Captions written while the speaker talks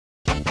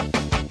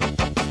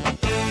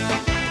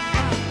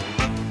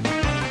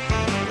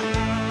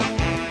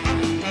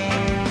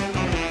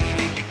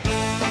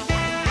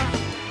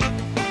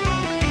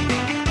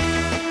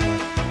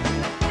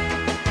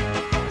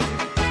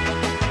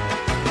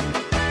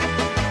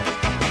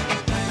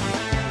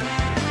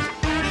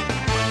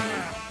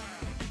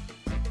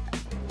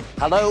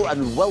Hello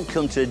and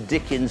welcome to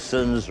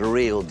Dickinson's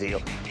Real Deal.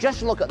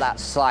 Just look at that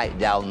sight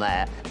down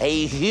there.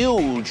 A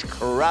huge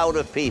crowd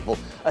of people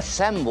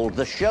assembled.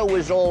 The show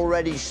is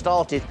already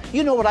started.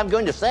 You know what I'm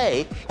going to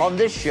say. On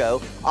this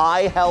show,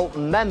 I help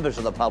members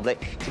of the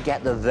public to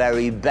get the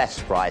very best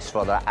price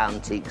for their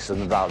antiques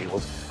and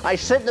valuables. I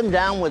sit them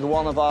down with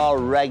one of our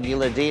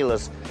regular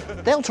dealers.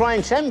 They'll try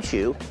and tempt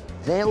you.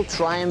 They'll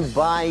try and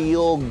buy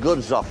your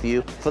goods off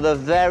you for the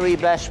very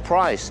best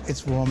price.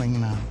 It's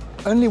warming now.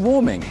 Only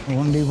warming?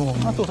 Only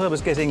warming. I thought I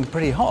was getting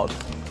pretty hot.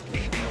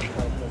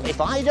 If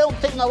I don't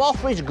think their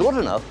offer is good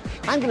enough,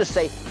 I'm going to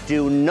say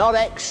do not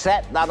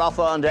accept that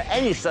offer under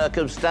any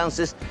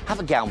circumstances.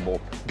 Have a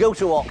gamble. Go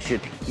to auction.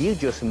 You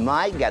just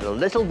might get a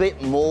little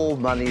bit more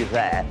money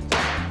there.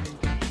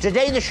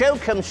 Today the show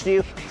comes to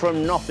you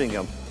from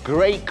Nottingham.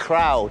 Great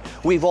crowd.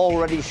 We've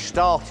already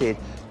started.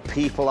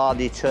 People are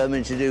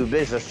determined to do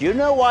business. You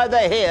know why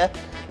they're here.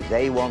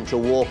 They want to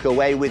walk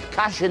away with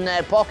cash in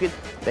their pocket.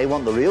 They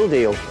want the real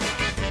deal.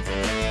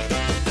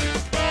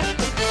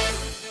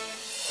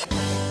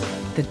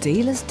 The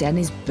dealer's den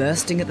is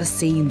bursting at the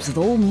seams with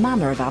all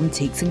manner of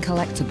antiques and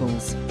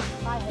collectibles.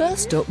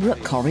 First up, we're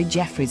at Corrie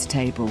Jeffrey's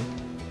table.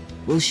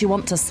 Will she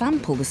want to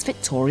sample this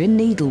Victorian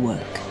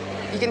needlework?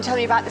 You can tell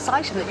me about this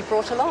item that you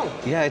brought along?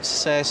 Yeah,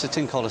 it's a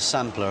thing called a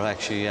sampler,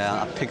 actually.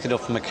 I picked it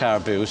up from a car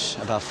boot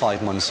about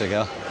 5 months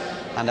ago.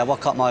 And what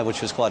caught my eye,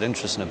 which was quite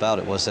interesting about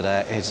it, was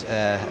that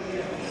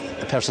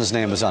a person's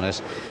name was on it,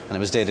 and it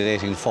was dated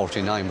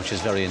 1849, which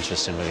is very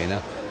interesting, really, you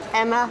know.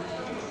 Emma,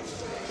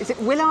 is it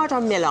Willard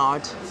or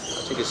Millard?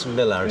 I think it's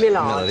Millard.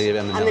 Millard.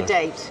 And the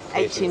date,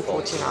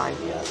 1849.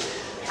 Yeah.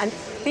 And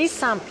these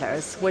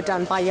samplers were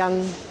done by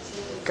young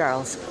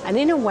girls, and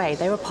in a way,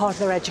 they were part of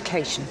their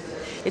education.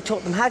 It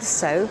taught them how to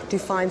sew, do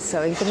fine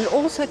sewing, but it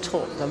also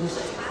taught them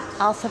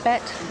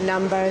alphabet,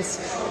 numbers,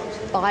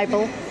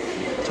 Bible,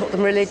 taught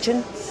them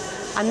religion.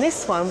 And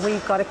this one,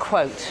 we've got a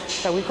quote.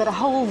 So we've got a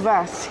whole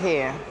verse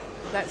here.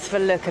 Let's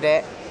have a look at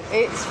it.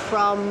 It's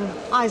from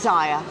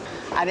Isaiah,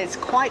 and it's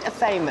quite a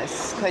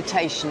famous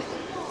quotation.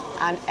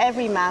 And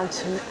every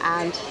mountain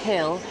and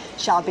hill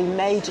shall be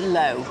made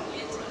low,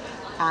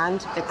 and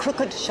the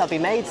crooked shall be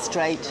made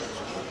straight,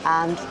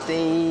 and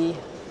the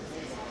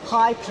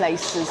high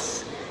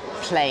places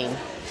plain,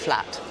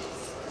 flat.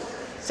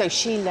 So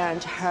she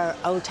learned her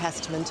Old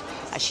Testament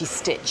as she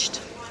stitched.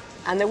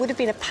 And there would have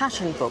been a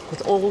pattern book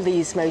with all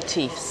these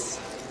motifs.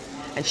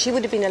 And she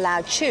would have been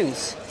allowed to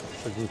choose.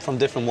 From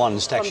different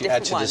ones to actually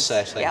add to the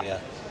set. Yep. Yeah.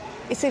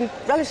 It's in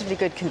relatively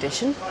good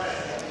condition.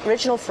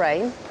 Original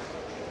frame.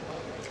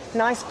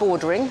 Nice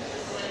bordering.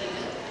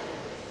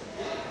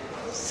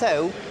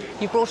 So,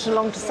 you brought it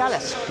along to sell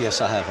it? Yes,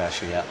 I have,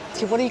 actually, yeah.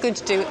 So what are you going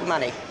to do with the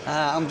money?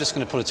 I'm just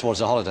going to put it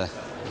towards a holiday.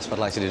 That's what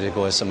I'd like to do, to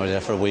go somewhere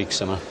there for a week,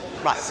 somewhere.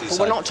 Right, but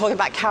we're not talking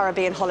about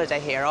Caribbean holiday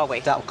here, are we?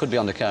 That could be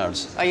on the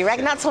cards. Oh, you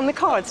reckon that's on the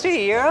cards, do you?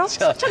 You're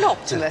such an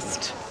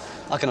optimist.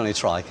 I can only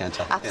try, can't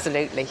I?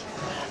 Absolutely.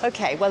 Yeah.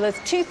 OK, well, there's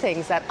two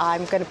things that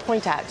I'm going to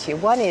point out to you.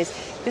 One is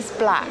this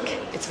black,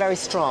 it's very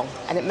strong,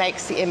 and it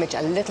makes the image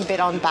a little bit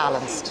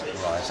unbalanced.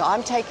 Right. So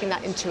I'm taking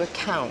that into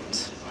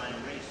account.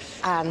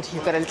 And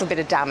you've got a little bit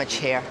of damage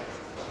here.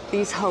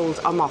 These holes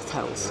are moth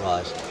holes.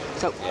 Right.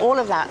 So all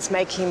of that's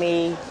making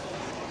me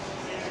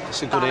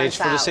It's a good age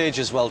for this age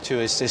as well, too.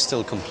 It's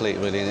still complete,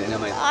 really. You know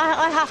what I mean?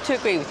 I have to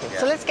agree with you. Yeah.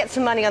 So let's get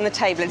some money on the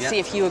table and see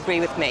if you agree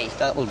with me.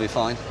 That will be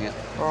fine, yeah.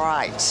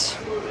 Right.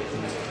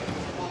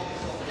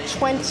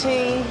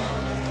 20,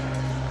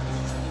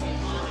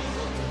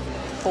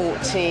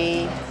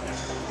 40,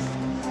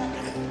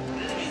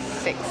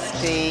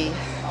 60,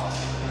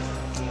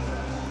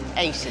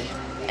 80.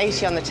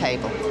 80 on the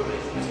table.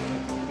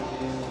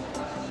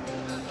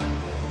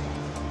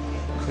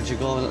 Could you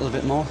go a little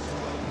bit more?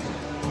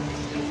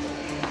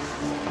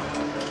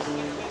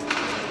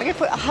 I'm going to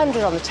put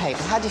 100 on the table.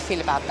 How do you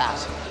feel about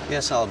that?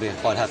 Yes, I'll be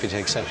quite happy to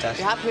accept that.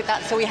 You're happy with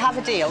that? So we have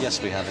a deal?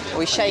 Yes, we have a deal.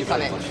 We shake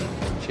on it. Much.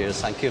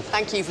 Cheers, thank you.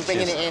 Thank you for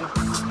bringing it in.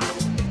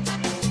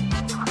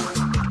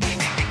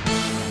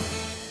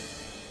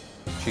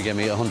 She gave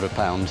me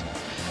 £100,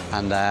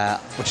 and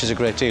which is a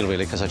great deal,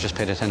 really, because I just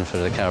paid it in for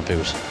the car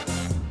boot.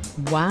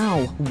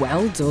 Wow,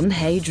 well done,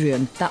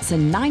 Hadrian. That's a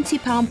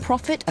 £90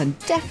 profit and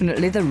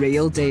definitely the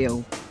real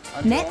deal.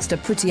 Next, a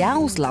pretty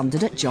owl's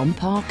landed at John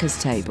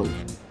Parker's table.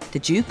 The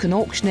Duke and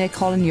auctioneer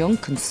Colin Young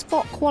can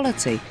spot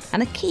quality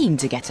and are keen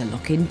to get a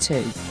look in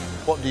too.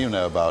 What do you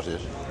know about it?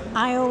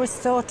 I always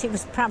thought it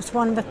was perhaps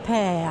one of a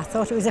pair. I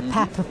thought it was a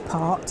pepper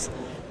pot,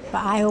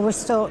 but I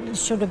always thought it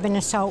should have been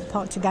a salt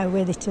pot to go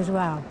with it as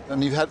well.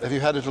 And have you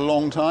had it a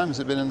long time? Has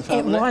it been in the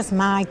family? It was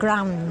my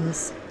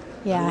grand's,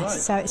 yeah, right.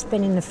 So it's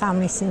been in the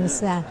family since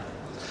then.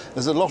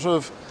 There's a lot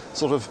of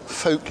sort of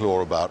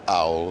folklore about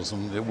owls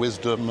and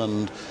wisdom,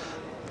 and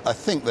I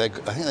think they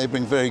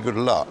bring very good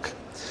luck.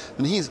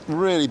 And he's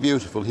really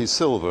beautiful. He's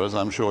silver, as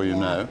I'm sure you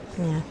know.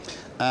 Yeah.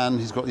 And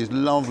he's got these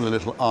lovely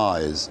little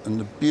eyes and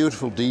the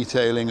beautiful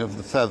detailing of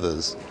the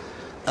feathers.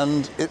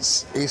 And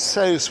he's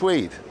so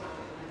sweet.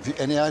 Have you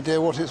any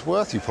idea what it's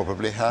worth? You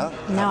probably have.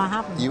 No, I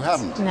haven't. You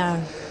haven't?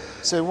 No.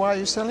 So why are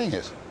you selling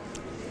it?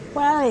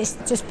 Well, it's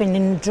just been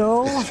in a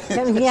drawer.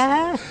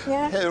 Yeah.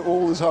 Here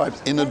all the time.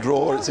 In a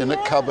drawer, it's in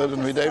a cupboard,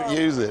 and we don't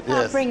use it.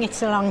 I'll Yes. bring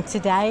it along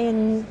today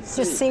and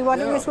just see what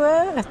it was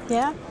worth.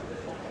 Yeah.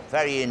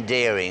 Very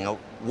endearing, a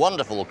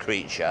wonderful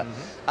creature.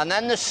 And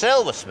then the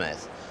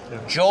silversmith,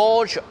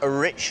 George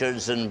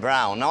Richardson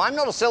Brown. Now, I'm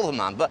not a silver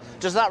man, but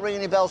does that ring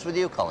any bells with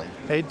you, Colin?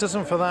 It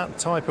doesn't for that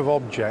type of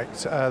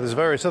object. There's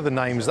various other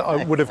names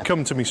that would have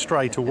come to me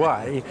straight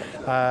away.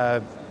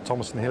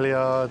 Thomas and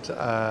Hilliard,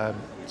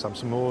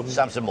 Samson Morden.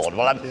 Samson Morden.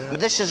 Well,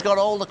 this has got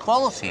all the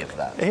quality of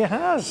that. It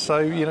has, so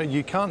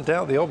you can't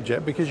doubt the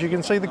object because you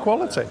can see the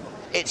quality.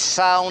 It's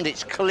sound,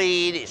 it's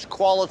clean, it's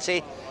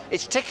quality.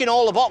 It's ticking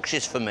all the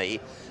boxes for me.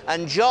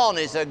 And John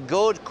is a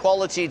good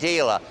quality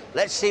dealer.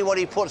 Let's see what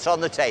he puts on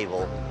the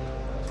table.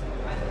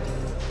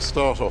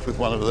 Start off with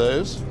one of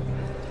those.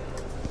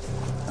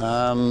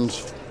 And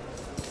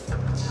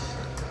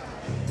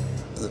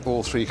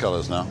all three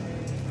colours now.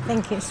 I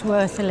think it's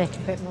worth a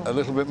little bit more. A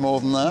little bit more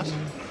than that?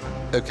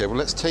 OK, well,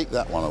 let's take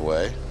that one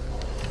away,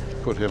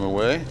 put him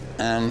away,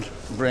 and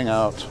bring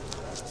out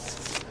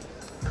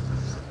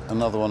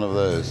another one of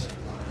those.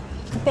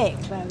 A bit,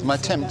 though. Am I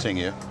tempting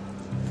you?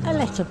 A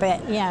little bit,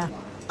 yeah.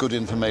 Good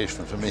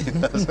information for me.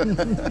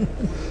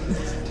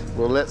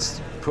 Well,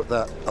 let's put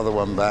that other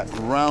one back,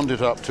 round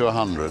it up to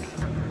 100.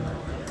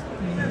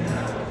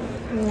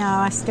 No,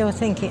 I still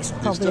think it's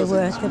probably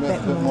worth a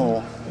bit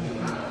more.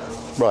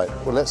 Right,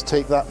 well, let's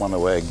take that one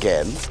away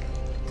again,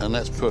 and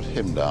let's put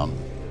him down.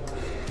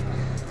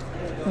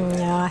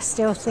 No, I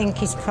still think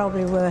he's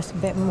probably worth a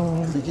bit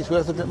more. I think he's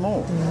worth a bit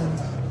more.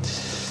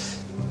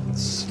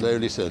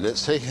 Slowly, so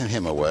let's take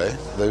him away,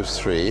 those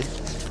three.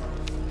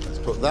 Let's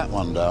put that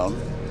one down,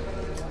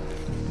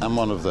 and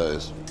one of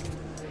those.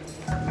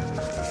 No,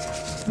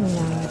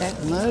 I don't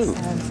think No. so.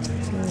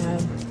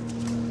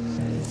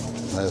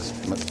 No. As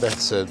Macbeth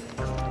said,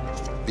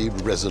 be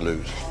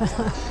resolute.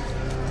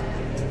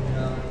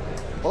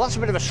 Well, that's a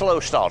bit of a slow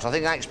start. I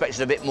think I expected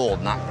a bit more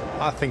than that.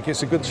 I think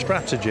it's a good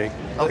strategy.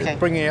 OK.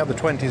 Bringing out the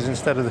 20s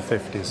instead of the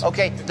 50s.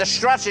 OK, the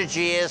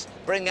strategy is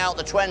bring out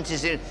the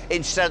 20s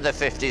instead of the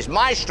 50s.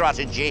 My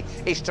strategy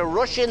is to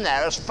rush in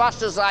there as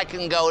fast as I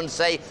can go and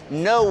say,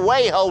 no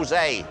way,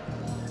 Jose.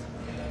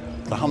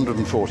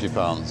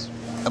 £140.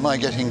 Am I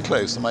getting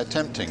close? Am I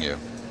tempting you?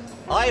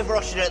 I've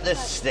rushed it at this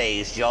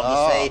stage, John, to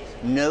say,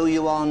 no,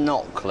 you are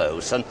not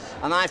close. And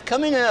I've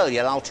come in early,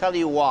 and I'll tell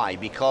you why.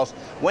 Because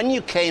when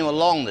you came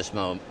along this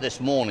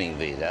morning,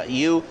 Vida,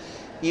 you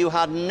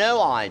had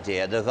no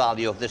idea the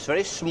value of this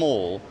very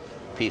small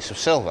piece of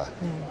silver.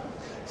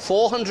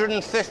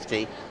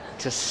 450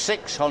 to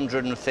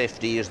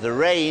 650 is the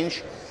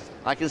range.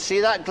 I can see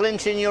that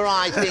glint in your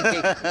eye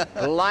thinking,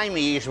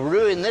 blimey, he's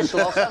ruined this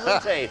lot,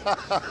 hasn't he?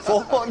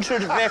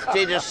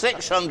 450 to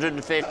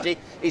 650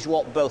 is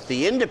what both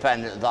the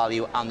independent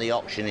value and the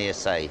auctioneer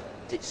say.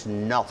 It's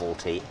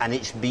novelty, and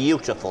it's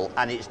beautiful,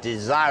 and it's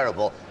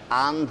desirable,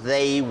 and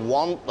they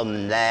want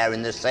them there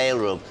in the sale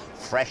room.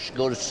 Fresh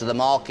goods to the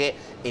market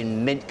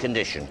in mint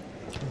condition.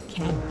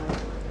 Okay.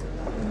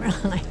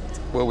 Right.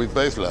 Well, we've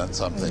both learned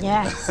something.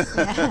 Yes,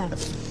 yeah.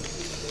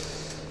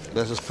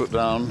 Let us put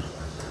down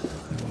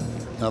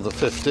another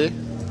 50,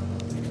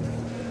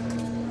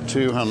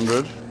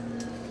 200,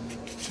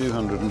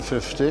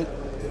 250,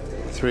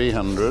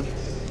 300,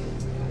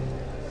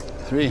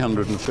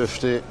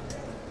 350,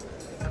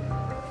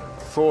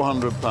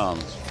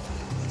 £400.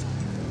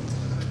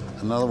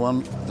 Another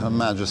one, Her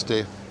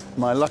Majesty.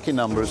 My lucky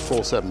number is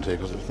 470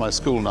 because it's my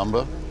school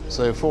number,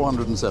 so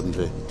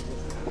 470.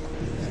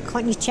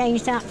 Can't you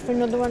change that for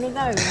another one of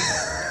those?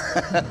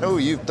 Oh,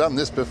 you've done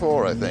this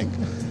before, I think.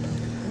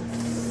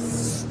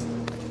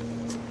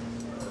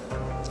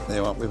 There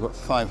you are, we've got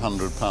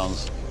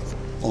 £500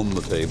 on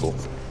the table.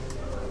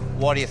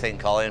 What do you think,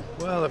 Colin?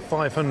 Well, at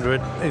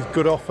 500, it's a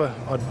good offer.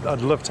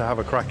 I'd love to have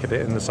a crack at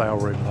it in the sale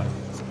room, though.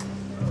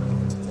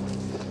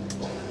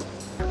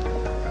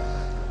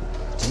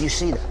 Did you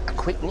see that? A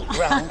quick look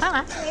round.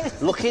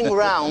 Looking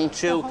round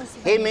to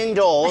him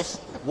indoors.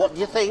 What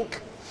do you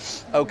think?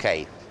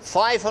 OK,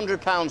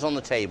 £500 on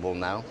the table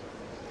now.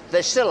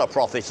 There's still a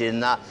profit in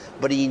that,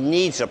 but he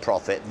needs a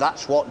profit.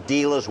 That's what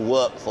dealers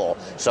work for.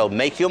 So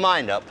make your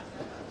mind up.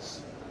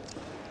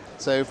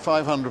 So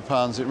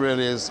 £500, it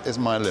really is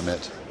my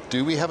limit.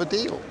 Do we have a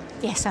deal?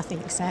 Yes, I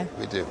think so.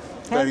 We do.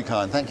 Very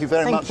kind. Thank you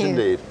very much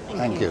indeed.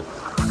 Thank you.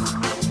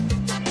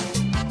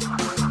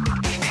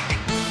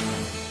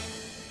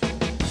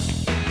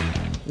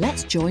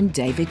 Let's join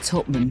David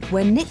Tupman,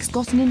 where Nick's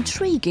got an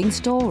intriguing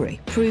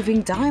story,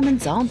 proving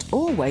diamonds aren't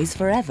always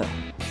forever.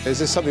 Is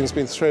this something that's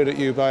been thrown at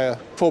you by a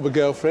former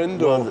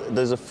girlfriend? Well,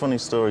 there's a funny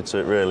story to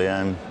it, really.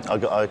 I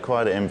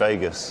acquired it in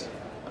Vegas.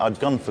 I'd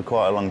gone for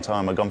quite a long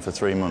time. I'd gone for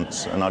 3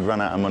 months, and I'd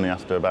run out of money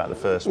after about the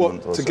first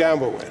month or so. To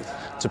gamble with?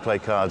 To play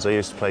cards. I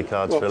used to play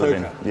cards for a poker?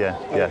 living. Yeah,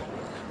 yeah.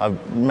 I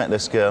met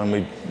this girl,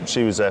 and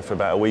she was there for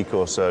about a week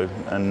or so,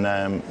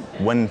 and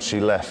when she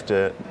left,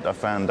 I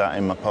found that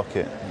in my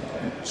pocket.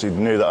 She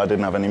knew that I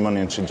didn't have any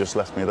money, and she just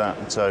left me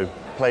that. So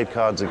played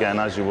cards again,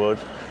 as you would,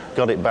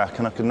 got it back,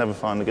 and I could never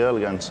find the girl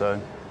again, so...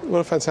 What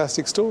a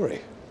fantastic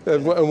story.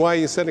 And why are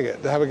you selling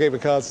it? To have a game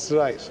of cards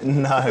tonight?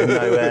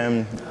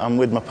 No, I'm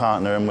with my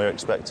partner and we're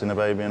expecting a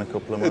baby in a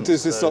couple of months.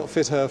 Does this not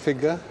fit her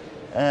finger?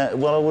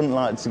 Well, I wouldn't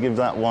like to give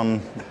that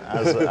one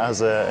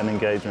as an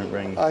engagement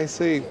ring. I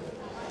see.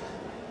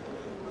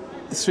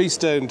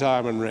 3-stone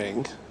diamond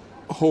ring,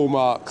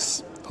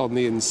 hallmarks on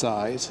the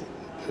inside.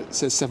 It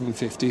says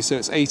 750, so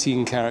it's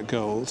 18 karat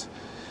gold.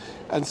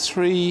 And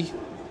 3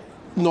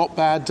 not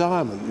bad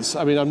diamonds.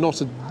 I mean, I'm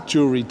not a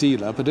jewellery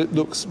dealer, but it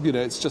looks, you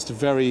know, it's just a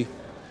very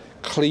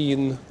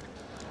clean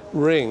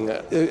ring.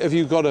 Have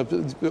you got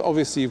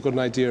obviously you've got an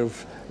idea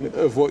of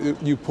what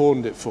you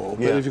pawned it for,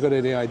 but have you got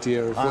any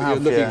idea of what you're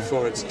looking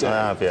for at today?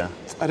 I have, yeah.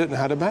 I don't know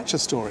how to match a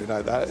story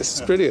like that.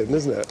 It's brilliant,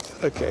 isn't it?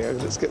 Okay,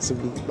 let's get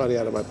some money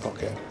out of my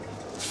pocket.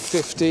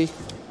 50,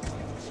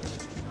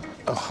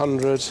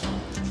 100,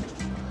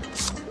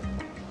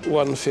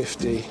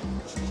 150,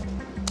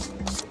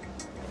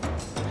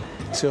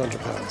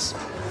 £200.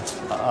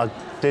 I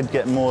did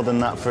get more than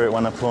that for it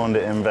when I pawned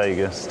it in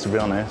Vegas, to be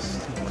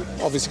honest.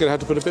 Obviously going to have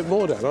to put a bit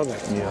more down, aren't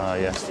they? You are,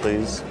 yes,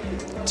 please.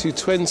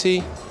 220,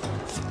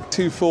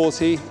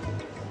 240,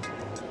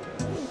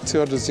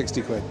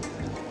 260 quid.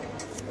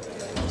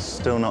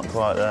 Still not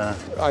quite there.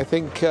 I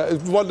think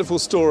wonderful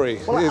story.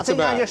 Well, I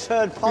think I just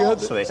heard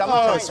parts of it.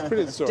 It's a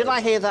brilliant story. Did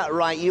I hear that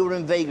right? You were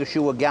in Vegas,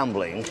 you were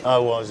gambling. I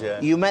was, yeah.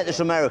 You met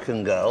this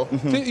American girl.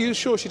 Are you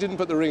sure she didn't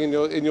put the ring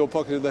in your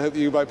pocket in the hope that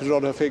you might put it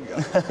on her finger?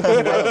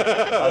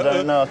 I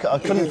don't know. I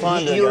couldn't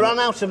find it. You ran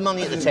out of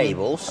money at the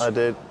tables. I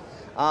did.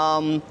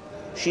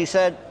 She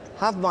said,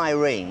 have my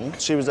ring.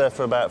 She was there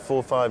for about 4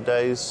 or 5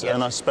 days,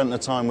 and I spent the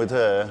time with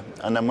her.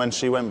 And then when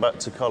she went back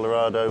to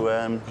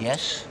Colorado,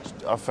 yes,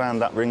 I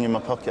found that ring in my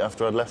pocket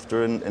after I'd left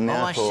her in the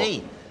airport. Oh, I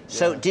see.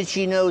 So did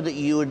she know that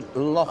you had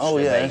lost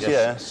in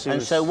Vegas? Yeah.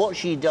 So what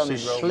she'd done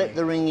is slip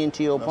the ring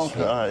into your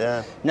pocket. Right,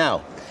 yeah.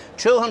 Now,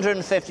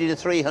 250 to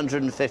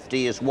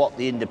 350 is what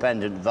the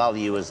independent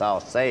valuers are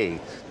saying.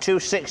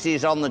 260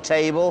 is on the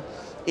table.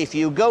 If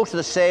you go to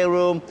the sale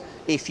room,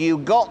 if you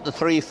got the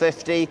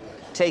 350,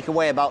 take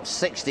away about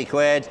 60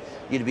 quid,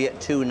 you'd be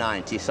at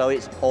 290, so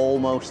it's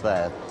almost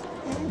there.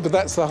 But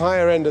that's the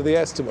higher end of the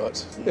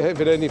estimate. If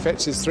it only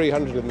fetches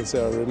 300 in the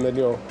sale room, then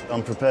you're...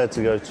 I'm prepared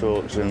to go to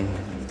auction.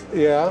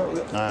 Yeah?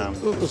 I am.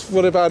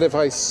 What about if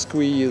I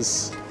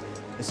squeeze...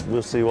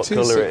 We'll see what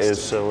colour it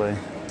is, shall we?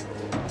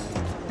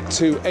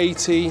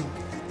 280,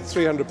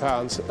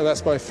 £300, and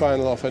that's my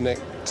final offer, Nick.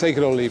 Take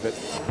it or leave it.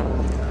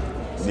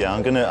 Yeah,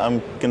 I'm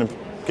gonna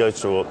go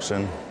to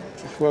auction.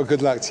 Well,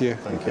 good luck to you.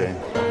 Thank you.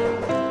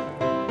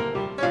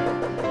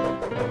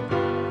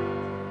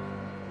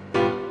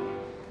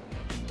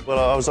 Well,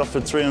 I was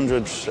offered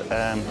 300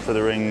 for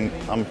the ring.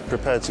 I'm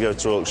prepared to go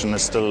to auction.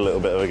 There's still a little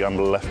bit of a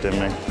gamble left in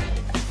me.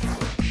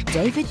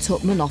 David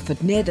Tupman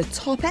offered near the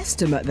top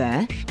estimate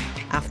there.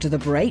 After the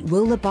break,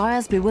 will the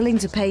buyers be willing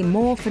to pay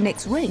more for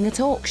Nick's ring at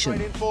auction?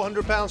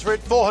 £400 for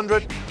it,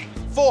 400,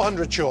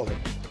 400 surely.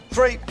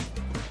 3.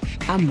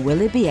 And will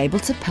he be able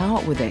to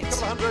part with it?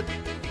 100.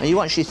 Are you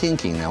actually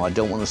thinking now, I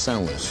don't want to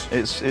sell this?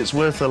 It's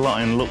worth a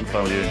lot in look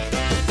value.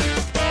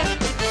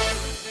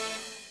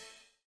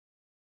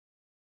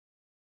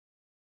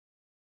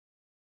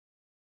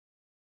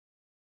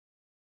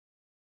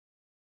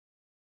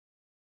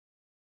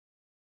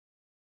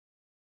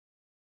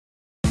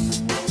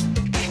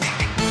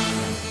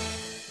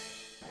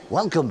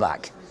 Welcome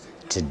back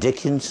to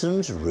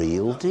Dickinson's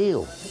Real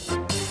Deal.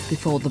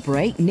 Before the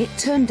break, Nick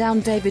turned down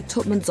David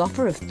Tupman's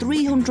offer of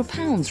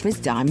 £300 for his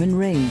diamond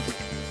ring.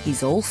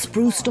 He's all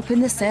spruced up in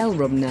the sale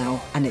room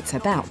now, and it's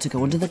about to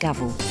go under the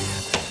gavel.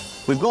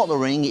 We've got the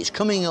ring, it's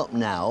coming up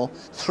now.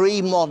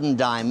 3 modern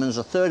diamonds,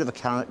 1/3 of a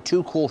carat,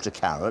 2/4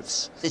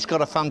 carats. It's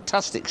got a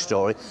fantastic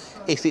story.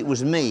 If it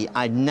was me,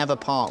 I'd never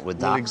part with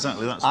that. Well,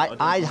 exactly, that's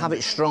what I'd have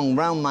it strung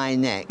round my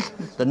neck.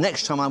 The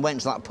next time I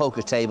went to that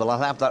poker table,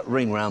 I'd have that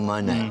ring round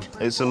my neck.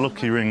 It's a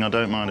lucky ring, I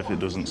don't mind if it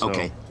doesn't sell.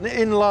 OK.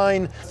 In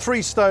line,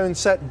 3-stone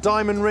set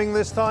diamond ring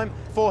this time.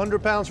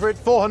 £400 for it,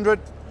 400,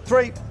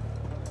 3.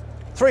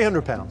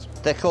 £300.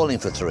 They're calling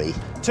for 3.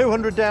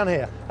 200 down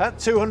here. At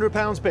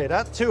 £200 bid.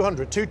 At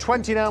 200.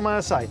 220 now, may I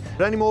say.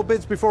 Any more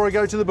bids before I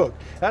go to the book?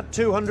 At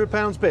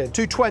 £200 bid.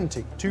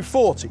 220.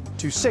 240.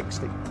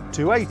 260.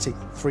 280.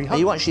 300. Are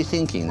you actually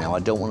thinking now, I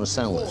don't want to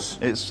sell this?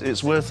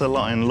 It's worth a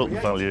lot in look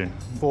value.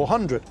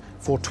 400.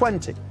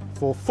 420.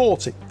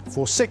 440.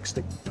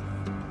 460.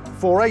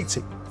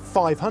 480.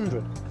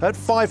 500. At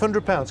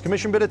 £500.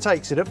 Commission bidder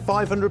takes it at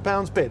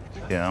 £500 bid.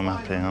 Yeah, I'm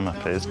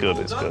happy. It's good,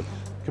 it's good.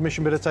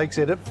 Commission bidder takes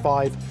it at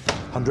 £500.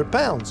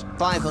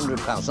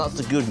 £500, that's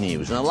the good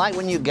news. And I like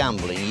when you're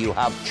gambling, you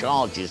have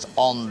charges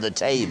on the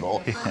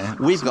table. Yeah.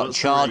 We've got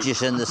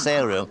charges in the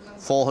sale room,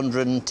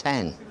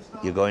 410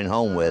 you're going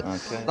home with.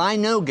 Okay. I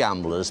know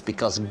gamblers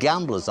because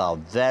gamblers are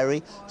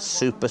very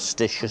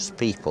superstitious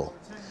people.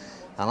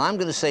 And I'm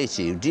going to say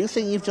to you, do you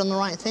think you've done the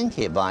right thing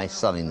here by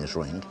selling this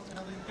ring?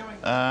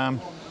 Yeah,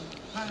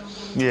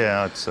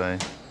 I'd say.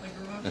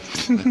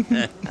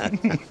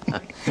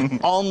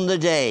 On the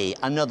day,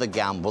 another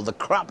gamble. The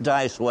crap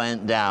dice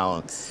went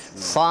down.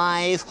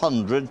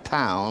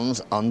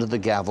 £500 under the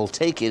gavel.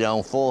 Take it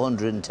home,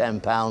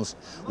 £410.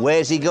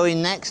 Where's he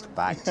going next?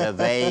 Back to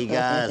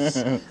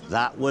Vegas.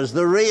 That was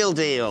the real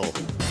deal.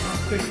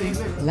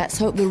 Let's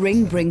hope the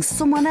ring brings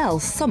someone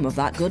else some of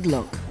that good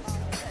luck.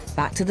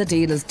 Back to the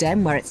dealer's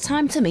den where it's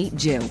time to meet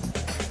Jill.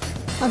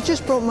 I've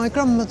just brought my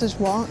grandmother's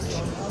watch,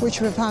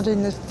 which we've had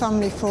in the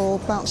family for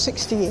about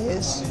 60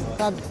 years.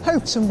 I'd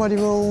hope somebody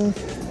will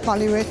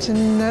value it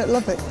and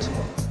love it.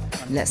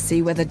 Let's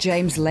see whether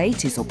James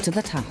Late is up to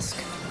the task.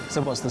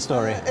 So what's the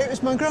story? It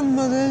was my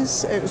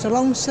grandmother's. It was a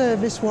long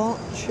service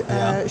watch.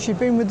 Yeah. She'd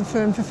been with the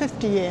firm for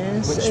 50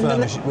 years. Which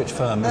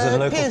firm? Was it a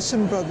local?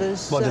 Pearson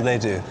Brothers. What did they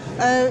do?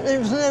 They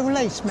were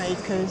lace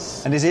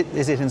makers. And is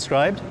it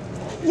inscribed?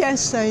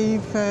 Yes,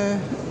 they've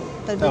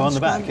on the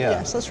back, yeah.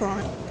 Yes, that's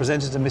right.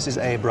 Presented to Mrs.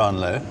 A.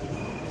 Brownlow.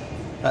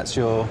 That's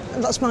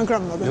my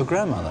grandmother. Your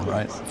grandmother,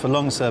 right. For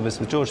long service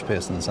with George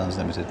Pearson and Sons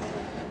Limited.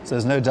 So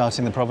there's no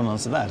doubting the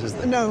provenance of that, is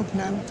there? No,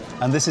 no.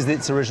 And this is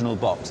its original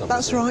box, obviously.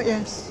 That's right,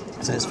 yes.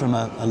 So it's from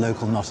a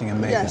local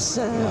Nottingham maker? Yes,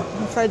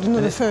 I'm afraid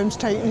another firm's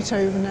taken it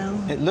over now.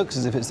 It looks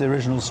as if it's the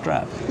original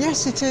strap.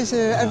 Yes, it is.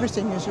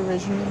 Everything is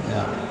original.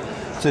 Yeah.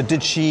 So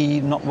did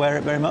she not wear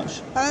it very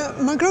much?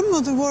 My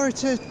grandmother wore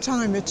it a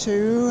time or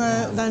two.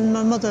 Then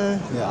my mother,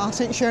 I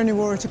think she only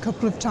wore it a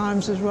couple of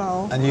times as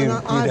well. And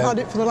I've had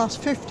it for the last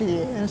 50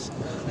 years.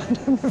 And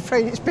I'm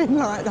afraid it's been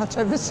like that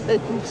ever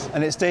since.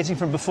 And it's dating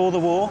from before the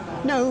war?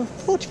 No,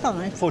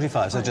 45.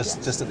 45, so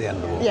just at the end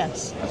of the war?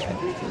 Yes. Okay.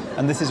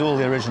 And this is all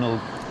the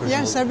original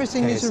yes,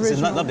 everything case. is original. It's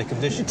in that lovely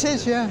condition. It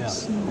is,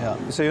 yes. Yeah.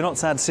 So you're not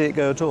sad to see it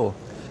go at all?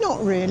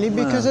 Not really,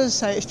 because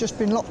as I say, it's just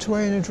been locked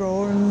away in a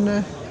drawer,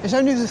 and it's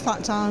only the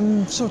fact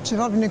I'm sort of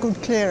having a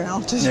good clear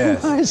out, as you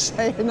might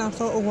say, and I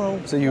thought, oh well.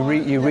 So you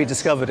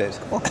rediscovered it?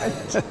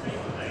 Quite.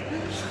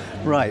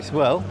 Right,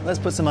 well, let's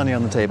put some money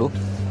on the table.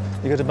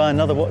 You got to buy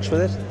another watch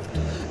with it?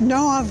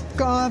 No, I've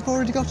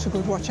already got a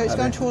good watch. It's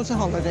going towards a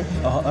holiday.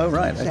 Oh,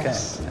 right, okay.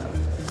 Yes. Yeah.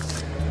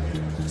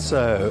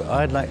 So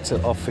I'd like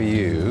to offer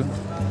you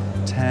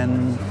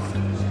 10,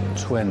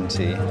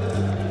 20,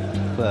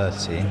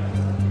 30,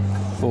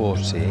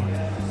 40,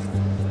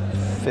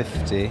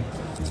 50,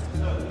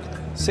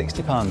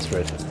 £60 for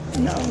it.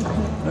 No.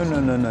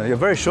 No. You're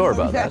very sure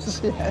about that?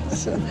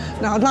 Yes.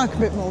 No, I'd like a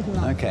bit more than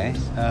that. Okay.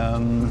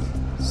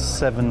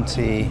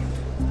 70,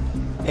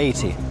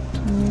 80.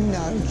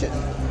 No,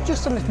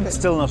 just a little bit.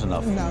 Still not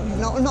enough?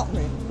 No, not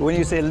really. When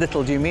you say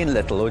little, do you mean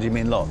little or do you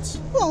mean lots?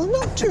 Well,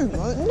 not too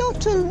much,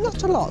 not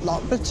a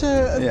lot, but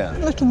a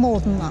little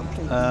more than that,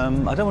 please.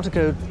 I don't want to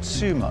go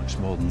too much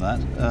more than that.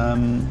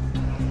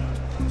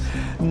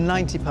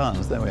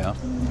 £90, there we are.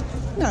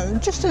 No,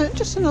 just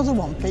another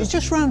one, please.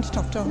 Just round it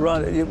off to.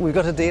 Right, we've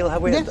got a deal,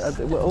 have we? Yes.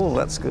 Oh,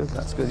 that's good,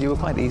 that's good. You were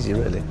quite easy,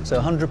 really.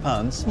 So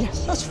 £100?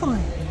 Yes, that's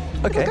fine.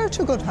 Okay. We'll go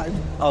to a good home.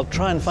 I'll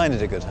try and find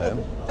it a good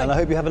home, and I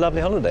hope you have a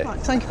lovely holiday. Right,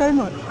 thank you very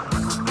much.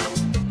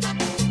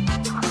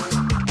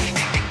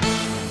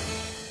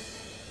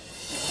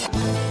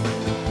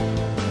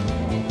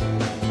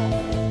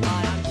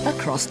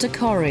 Across to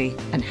Corrie.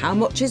 And how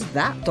much is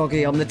that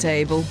doggy on the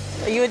table?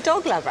 Are you a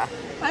dog lover?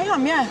 I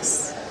am,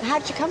 yes. How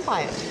did you come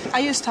by it? I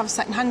used to have a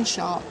second-hand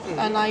shop,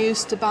 and I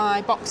used to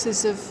buy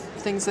boxes of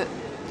things at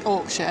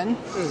auction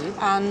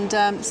and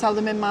sell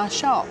them in my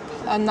shop,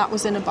 and that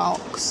was in a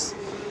box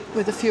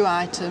with a few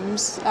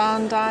items,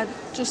 and I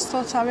just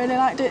thought I really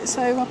liked it,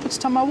 so I put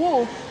it on my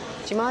wall. Do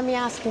you mind me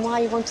asking why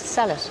you want to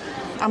sell it?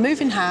 I'm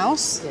moving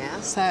house,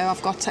 Yeah. so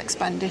I've got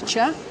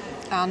expenditure,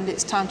 and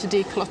it's time to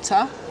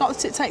declutter. Not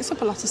that it takes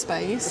up a lot of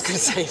space. I was going to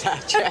say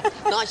that, yeah.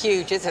 Not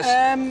huge, is it?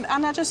 And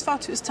I just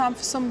thought it was time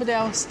for somebody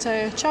else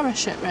to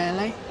cherish it,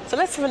 really. So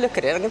let's have a look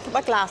at it. I'm going to put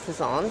my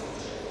glasses on,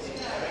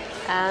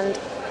 and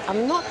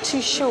I'm not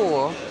too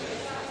sure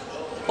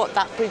what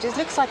that breed is.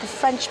 Looks like a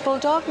French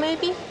bulldog,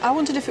 maybe? I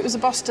wondered if it was a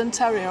Boston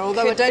Terrier,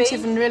 although Could I don't be.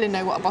 even really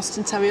know what a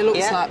Boston Terrier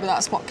looks like, but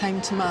that's what came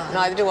to mind.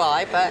 Neither do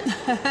I, but...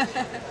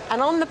 And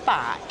on the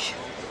back,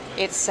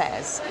 it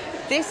says,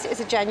 this is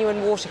a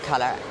genuine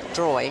watercolour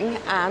drawing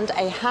and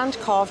a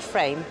hand-carved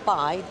frame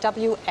by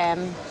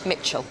W.M.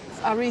 Mitchell.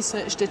 I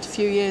researched it a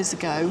few years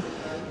ago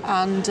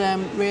and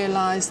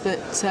realised that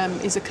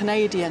he's a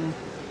Canadian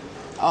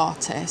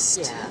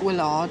artist,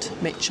 Willard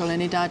Mitchell,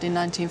 and he died in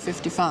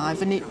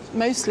 1955, and he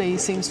mostly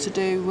seems to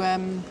do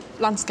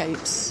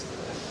landscapes.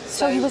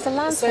 So he was a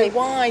landscape... So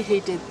why he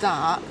did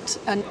that,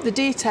 and the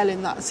detail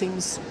in that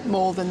seems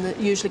more than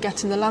you usually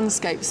get in the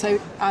landscape, so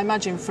I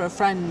imagine for a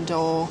friend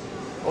or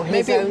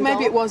maybe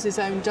it was his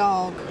own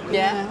dog.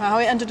 Yeah. How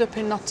it ended up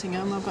in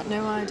Nottingham, I've got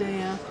no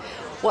idea.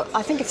 Well,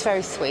 I think it's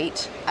very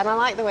sweet, and I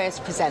like the way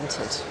it's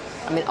presented.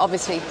 I mean,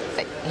 obviously,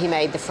 he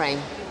made the frame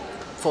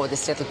for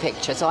this little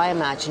picture, so I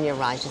imagine you're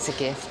right, it's a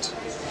gift.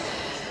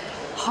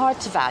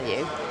 Hard to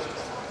value,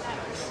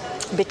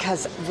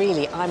 because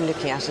really I'm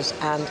looking at it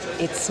and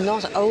it's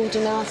not old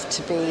enough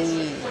to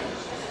be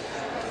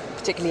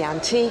particularly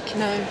antique.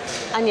 No.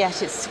 And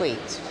yet it's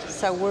sweet.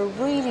 So we're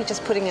really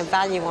just putting a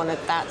value on it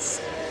that's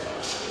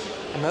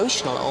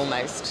emotional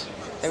almost.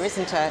 There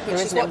isn't a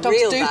Which is a what dogs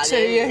real do value. to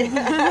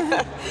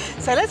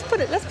you. So let's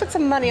put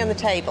some money on the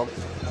table.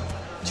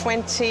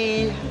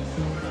 20,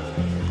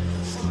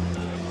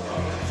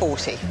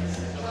 40.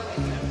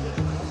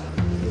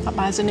 That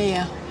buys an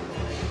ear.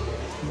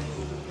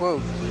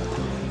 Whoa.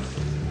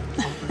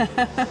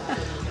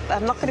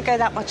 I'm not going to go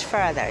that much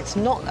further. It's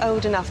not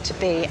old enough to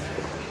be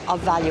of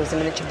value as a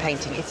miniature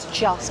painting. It's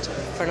just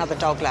for another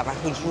dog lover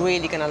who's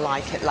really going to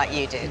like it like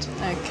you did.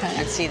 Okay.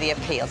 And see the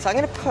appeal. So I'm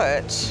going to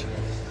put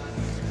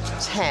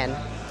 10.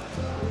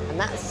 And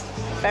that's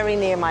very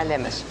near my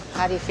limit.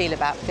 How do you feel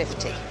about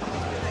 50?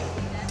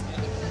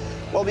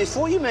 Well,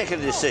 before you make a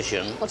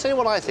decision, I'll tell you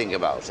what I think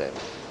about it.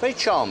 Very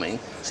charming.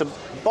 It's a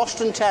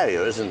Boston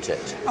Terrier, isn't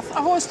it? I've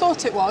always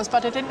thought it was,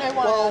 but I didn't know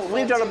what. Well,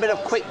 we've done a bit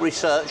of quick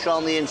research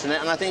on the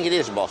internet, and I think it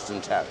is Boston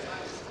Terrier.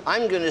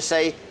 I'm going to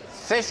say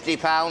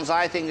 £50,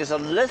 I think, is a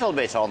little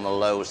bit on the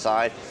low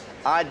side.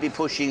 I'd be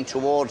pushing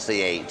towards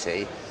the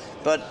 80.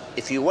 But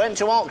if you went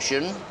to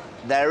auction,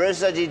 there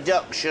is a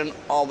deduction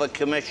of a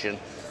commission.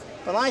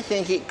 But I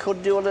think it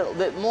could do a little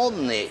bit more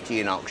than the 80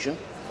 in auction.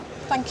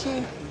 Thank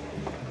you.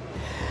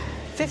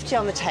 50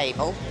 on the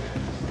table.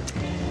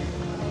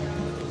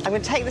 I'm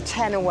going to take the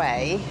 10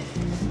 away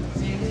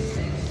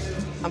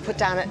and put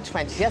down at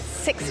 20. That's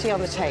 60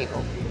 on the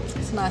table.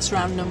 It's a nice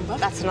round number.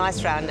 That's a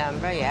nice round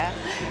number, yeah.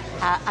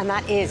 And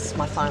that is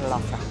my final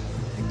offer.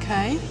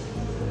 Okay.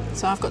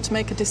 So I've got to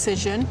make a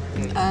decision,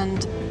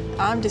 and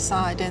I'm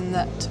deciding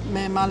that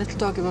me and my little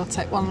doggy will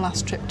take one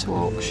last trip to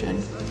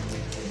auction.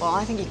 Well,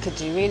 I think you could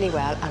do really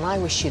well, and I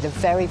wish you the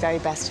very, very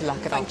best of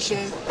luck at auction.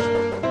 Thank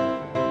you.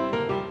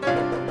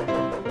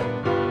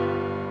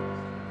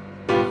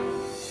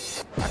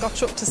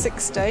 Got up to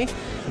 60,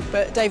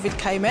 but David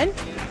came in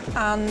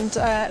and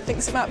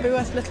thinks it might be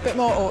worth a little bit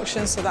more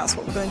auction, so that's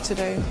what we're going to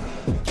do.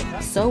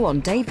 So on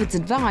David's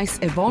advice,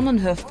 Yvonne and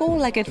her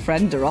four-legged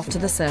friend are off to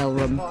the sale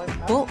room.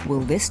 But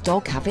will this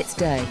dog have its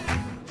day?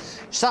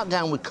 Sat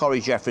down with Corrie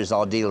Jeffries,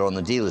 our dealer, on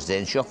the dealer's day,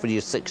 and she offered you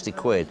 60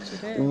 quid.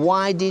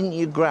 Why didn't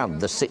you grab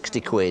the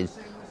 60 quid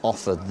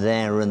offer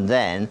there and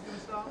then?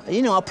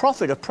 You know, a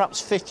profit of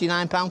perhaps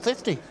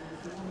 £59.50.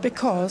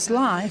 Because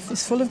life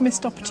is full of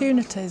missed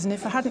opportunities, and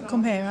if I hadn't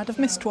come here, I'd have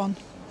missed one.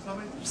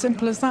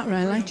 Simple as that,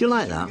 really. Do you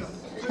like that?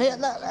 Yeah,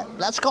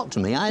 that's got to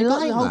me. I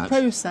like the whole that.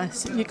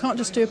 process. You can't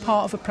just do a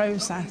part of a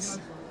process.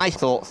 I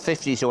thought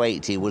 50 to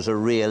 80 was a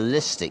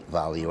realistic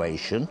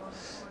valuation,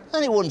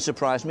 and it wouldn't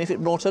surprise me if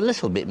it brought a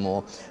little bit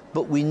more.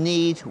 But we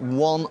need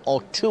one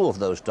or two of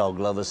those dog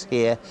lovers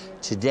here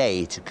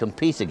today to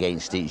compete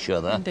against each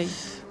other. Indeed.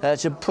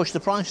 To push the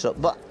price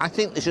up. But I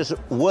think this is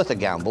worth a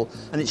gamble,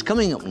 and it's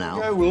coming up now.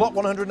 Go, lot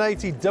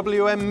 180,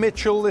 W.M.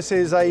 Mitchell. This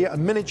is a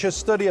miniature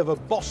study of a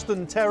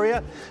Boston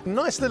Terrier.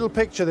 Nice little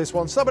picture, this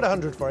one. Sub at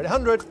 100 for it.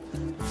 100,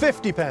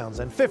 £50,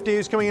 and 50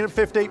 is coming in at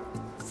 50.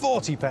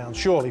 £40,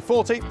 surely.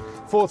 40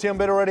 on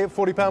bid already at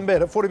 £40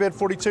 bid. At 40 bid,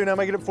 42 now,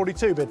 make it at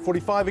 42 bid.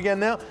 45 again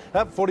now.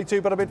 At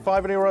 42, but a bid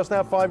 5 anywhere else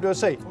now, 5 to a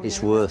seat.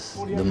 It's worth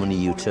the money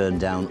you turn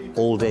down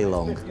all day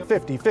long.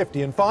 50,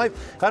 50 and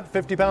 5. At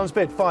 £50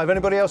 bid, 5.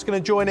 Anybody else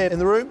going to join in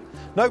the room?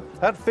 Nope.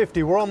 At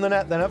 50, we're on the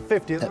net then. At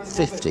 50. At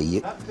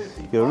 50,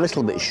 you're a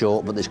little bit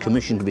short, but there's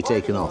commission to be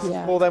taken off.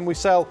 Yeah. Well, then we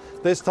sell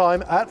this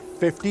time at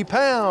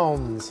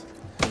 £50.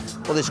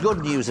 Well, there's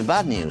good news and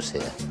bad news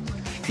here.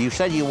 You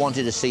said you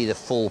wanted to see the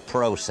full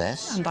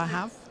process. And I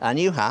have. And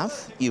you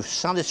have. You've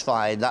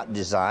satisfied that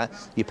desire.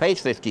 You paid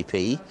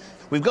 50p.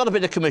 We've got a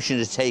bit of commission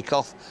to take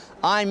off.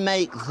 I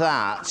make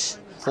that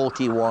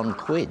 41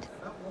 quid.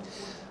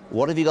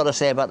 What have you got to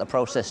say about the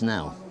process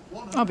now?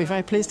 I'll be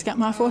very pleased to get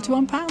my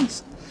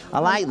 £41. I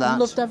like that. I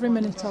loved every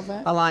minute of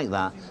it. I like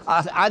that.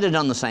 I'd have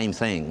done the same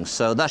thing,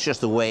 so that's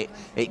just the way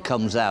it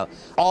comes out.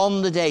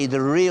 On the day,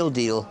 the real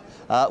deal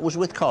was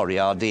with Corrie,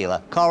 our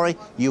dealer. Corrie,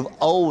 you've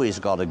always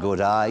got a good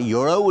eye,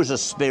 you're always a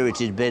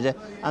spirited bidder,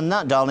 and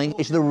that, darling,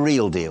 is the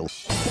real deal.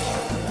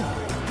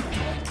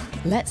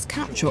 Let's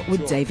catch up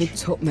with David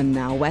Tupman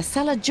now, where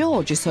seller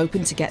George is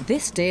hoping to get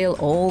this deal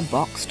all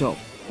boxed up.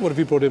 What have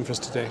you brought in for us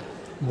today?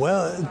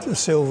 Well, a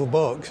silver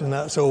box, and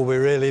that's all we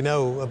really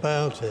know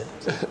about it.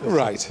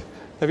 Right.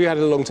 Have you had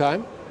it a long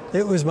time?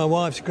 It was my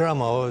wife's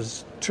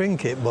grandma's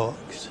trinket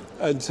box.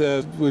 And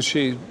was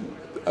she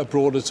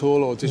abroad at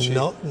all, or did she?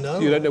 No.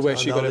 You don't know where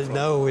she got it from?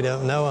 No, we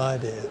don't. No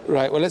idea.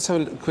 Right, well, let's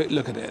have a quick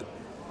look at it.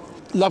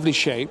 Lovely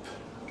shape,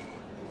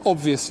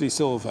 obviously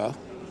silver,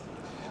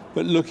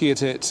 but looking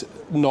at it,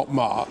 not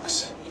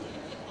marked.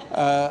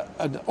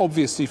 And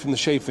obviously from the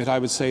shape of it, I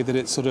would say that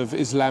it's sort of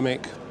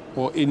Islamic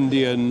or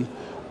Indian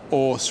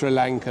or Sri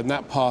Lankan,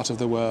 that part of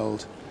the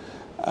world.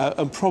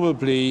 And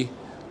probably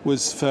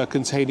was for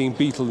containing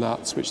betel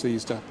nuts, which they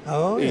used to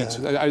eat.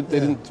 They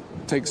didn't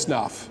take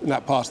snuff in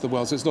that part of the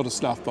world, so it's not a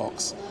snuff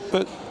box.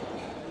 But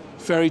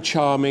very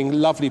charming,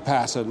 lovely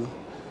pattern,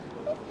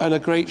 and a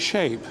great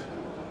shape.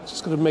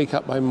 Just got to make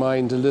up my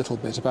mind a little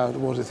bit about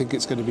what I think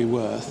it's going to be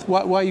worth.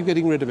 Why are you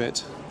getting rid of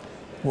it?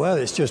 Well,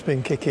 it's just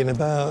been kicking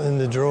about in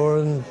the drawer,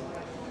 and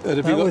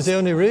that was the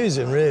only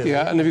reason, really.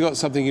 Yeah, and have you got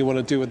something you want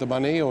to do with the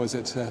money, or is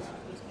it...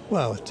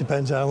 Well, it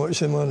depends how much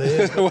the money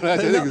is. Well, I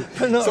don't think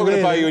it's not going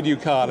to buy you a new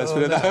car, let's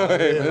put it that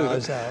way. I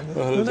realise that.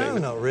 Well, no,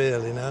 not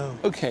really, no.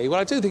 OK, well,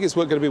 I don't think it's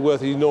going to be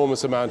worth an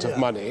enormous amount of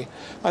money.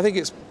 I think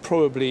it's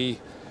probably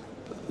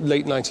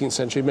late 19th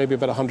century, maybe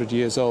about 100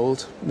 years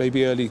old,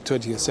 maybe early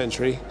 20th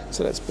century.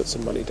 So let's put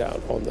some money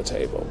down on the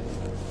table.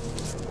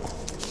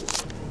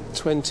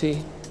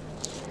 20,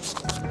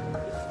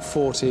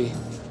 40,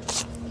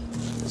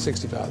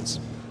 60 pounds.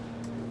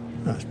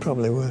 That's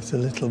probably worth a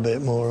little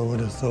bit more, I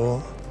would have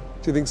thought.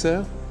 Do you think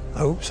so? I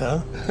hope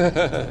so.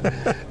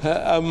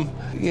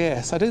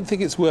 Yes, I don't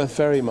think it's worth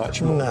very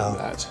much more than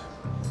that.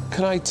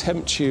 Can I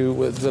tempt you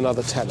with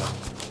another tenner?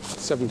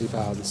 70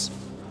 pounds.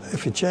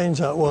 If you change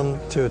that one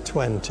to a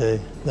 20,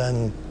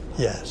 then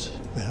yes,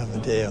 we have a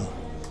deal.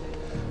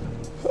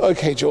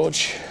 OK,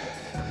 George,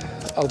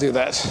 I'll do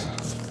that.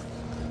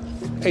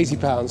 80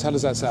 pounds, how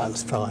does that sound?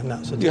 That's fine,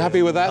 that's a deal. You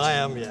happy with that? I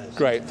am, yes.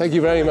 Great, thank you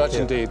very much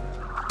indeed.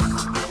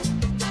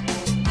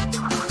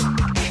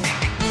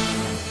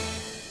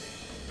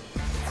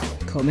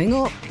 Coming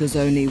up, there's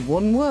only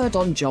one word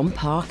on John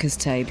Parker's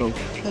table.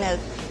 No.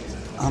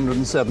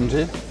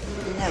 170.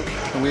 No.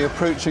 Are we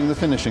approaching the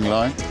finishing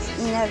line?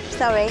 No,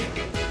 sorry.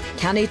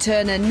 Can he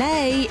turn a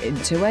nay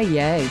into a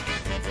yay?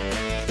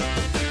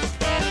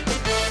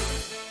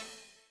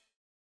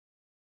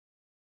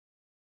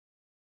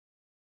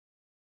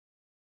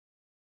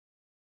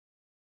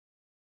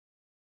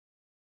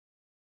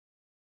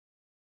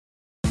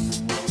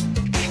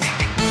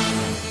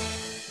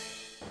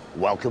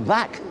 Welcome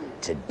back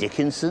to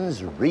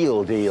Dickinson's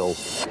Real Deal.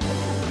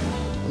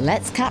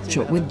 Let's catch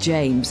up with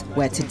James,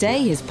 where today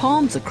his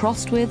palms are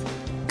crossed with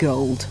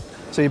gold.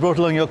 So you brought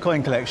along your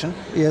coin collection?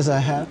 Yes, I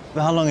have.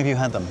 How long have you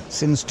had them?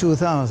 Since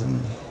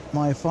 2000.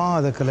 My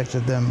father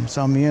collected them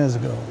some years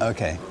ago.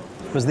 OK.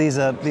 Because these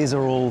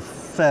are all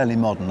fairly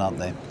modern, aren't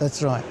they?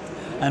 That's right.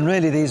 And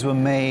really these were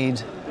made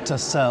to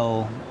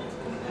sell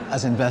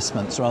as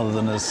investments rather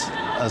than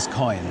as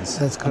coins.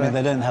 That's correct. I mean,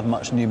 they don't have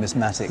much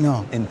numismatic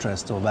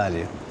interest or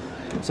value.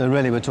 So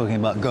really we're talking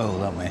about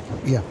gold, aren't we?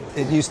 Yeah.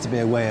 It used to be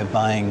a way of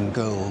buying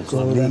gold.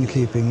 Gold and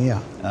keeping, yeah.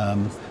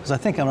 Because I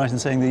think I'm right in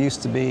saying there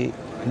used to be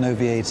no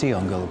VAT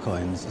on gold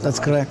coins. That's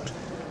correct.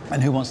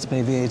 And who wants to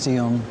pay VAT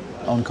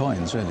on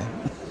coins, really?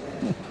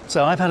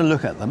 So I've had a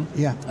look at them.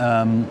 Yeah.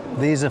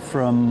 These are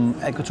from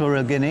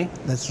Equatorial Guinea.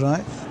 That's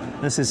right.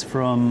 This is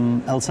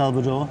from El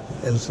Salvador.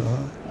 El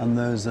Salvador. And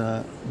those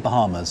are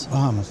Bahamas.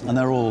 Bahamas. And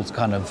they're all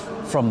kind of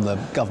from the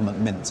government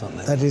mints, aren't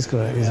they? That is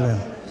correct, as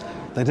well.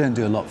 They don't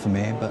do a lot for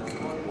me, but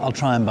I'll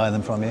try and buy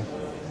them from you.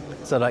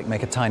 So that I can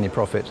make a tiny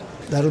profit.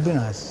 That'll be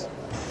nice.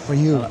 For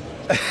you.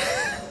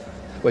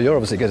 Well, you're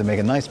obviously going to make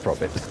a nice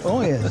profit.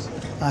 Oh, yes.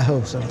 I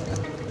hope so.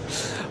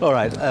 All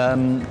right.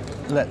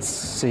 Let's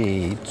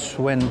see.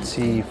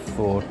 20,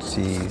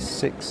 40,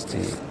 60,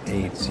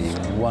 80,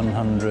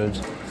 100,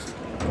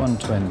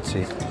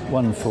 120,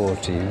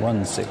 140,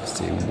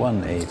 160,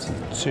 180,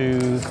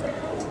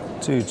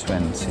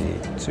 220,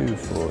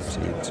 240,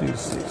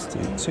 260,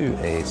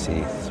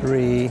 280,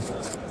 3,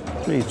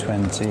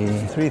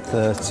 320,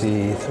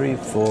 330,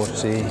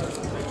 340,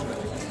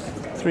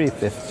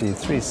 350,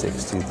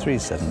 360,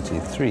 370,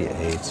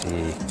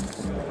 380,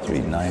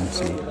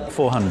 390,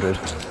 400.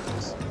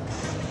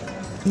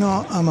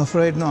 No, I'm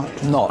afraid not.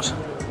 Not.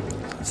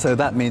 So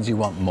that means you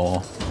want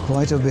more.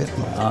 Quite a bit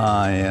more.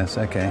 Ah, yes,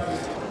 OK.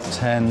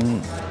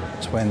 10,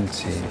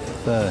 20,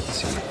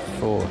 30,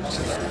 40,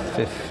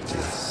 50,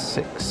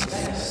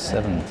 60,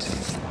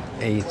 70,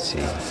 80,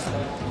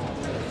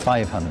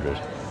 500.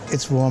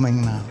 It's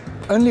warming now.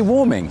 Only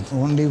warming?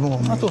 Only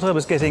warming. I thought I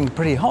was getting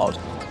pretty hot.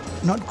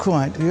 Not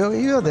quite.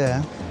 You're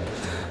there.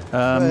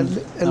 A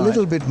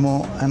little bit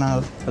more, and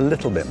I'll... A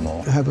little bit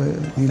more?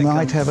 You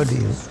might have a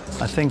deal.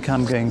 I think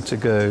I'm going to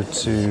go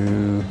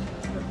to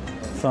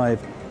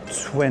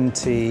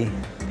 520,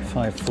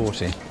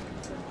 540.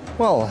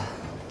 Well,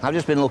 I've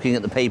just been looking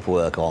at the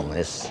paperwork on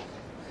this.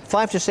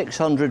 £500 to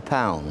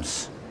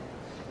 £600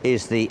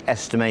 is the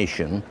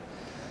estimation.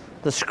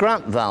 The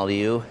scrap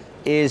value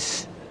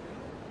is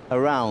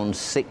around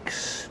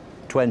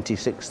 620,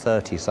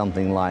 630,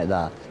 something like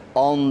that.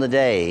 On the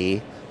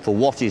day, for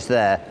what is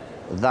there,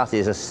 that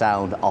is a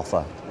sound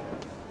offer.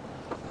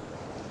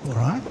 All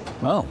right.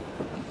 Well,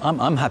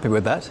 I'm happy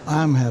with that.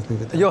 I'm happy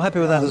with that. You're happy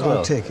with that as well?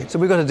 I'll take it. So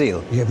we've got a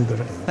deal? Yeah, we've got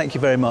a deal. Thank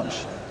you very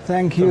much.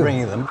 Thank you for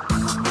bringing them.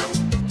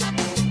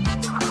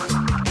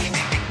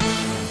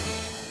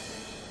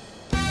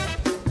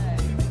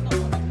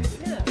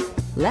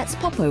 Let's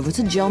pop over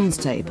to John's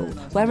table,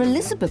 where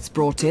Elizabeth's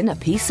brought in a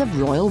piece of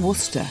royal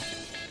Worcester.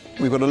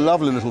 We've got a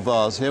lovely little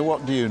vase here.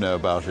 What do you know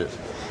about it?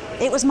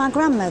 It was my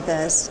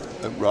grandmother's.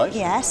 Right.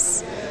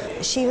 Yes.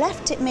 She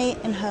left it me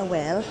in her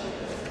will.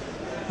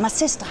 My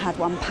sister had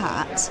one,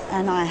 Pat,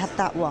 and I had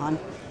that one.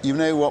 You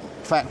know what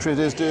factory it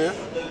is, do you?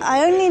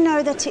 I only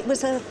know that it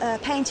was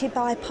painted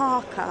by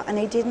Parker, and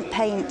he didn't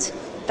paint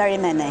very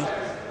many.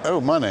 Oh,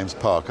 my name's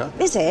Parker.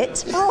 Is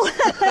it? Oh.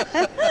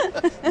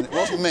 It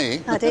wasn't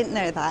me. I didn't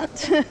know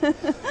that.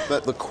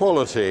 But the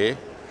quality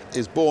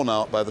is borne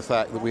out by the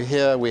fact that we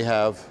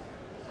have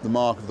the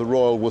mark of the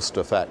Royal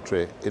Worcester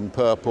factory in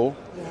purple,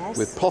 Yes.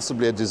 with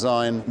possibly a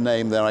design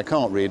name there, I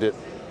can't read it.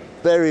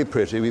 Very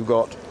pretty. We've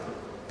got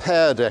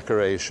pear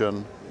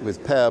decoration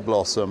with pear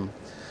blossom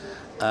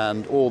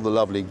and all the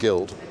lovely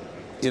gilt.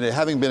 You know,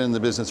 having been in the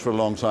business for a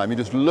long time, you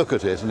just look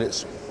at it and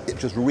it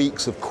just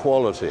reeks of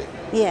quality.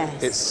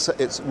 Yes.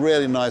 It's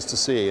really nice to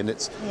see, and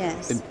it's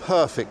Yes. in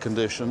perfect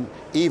condition.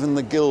 Even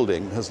the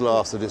gilding has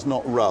lasted. It's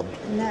not rubbed.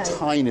 No.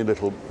 Tiny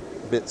little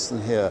bits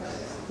in here.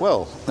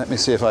 Well, let me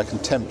see if I can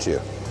tempt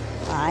you.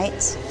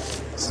 Right.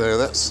 So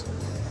that's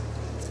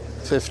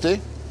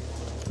 50,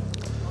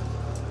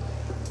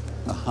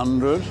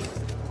 100,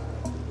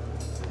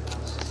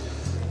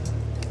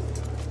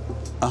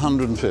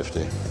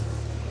 150.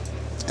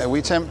 Are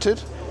we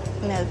tempted?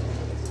 No.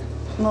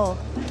 More.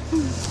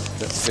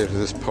 Let's go to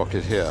this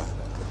pocket here.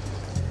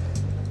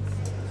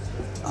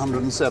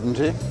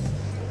 170.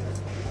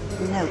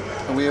 No.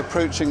 Are we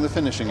approaching the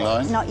finishing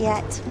line? Not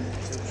yet.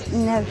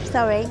 No,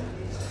 sorry.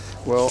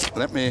 Well,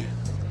 let me...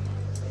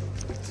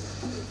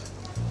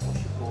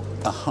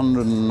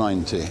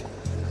 190.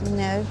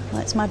 No,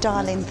 that's my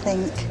darling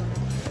think.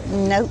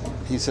 No.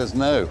 He says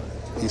no.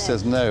 He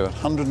says no.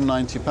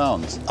 190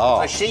 pounds. Ah.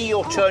 I see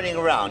you're turning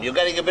around. You're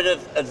getting a bit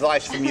of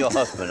advice from your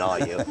husband, are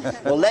you?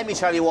 Well, let me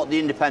tell you what the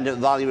independent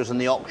valuers and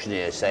the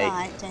auctioneers say.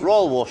 Right,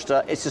 Royal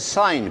Worcester, it's a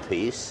signed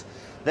piece.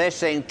 They're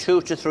saying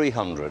 200 to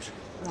 300.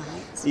 Right.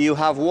 You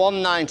have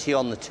 190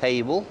 on the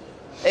table.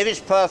 If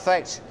it's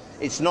perfect,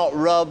 it's not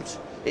rubbed,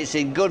 it's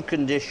in good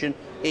condition,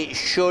 it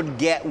should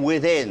get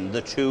within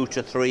the 200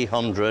 to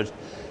 300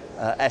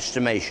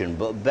 estimation.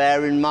 But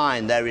bear in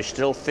mind, there is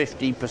still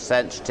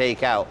 50% to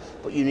take out,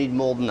 but you need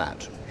more than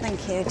that. Thank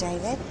you,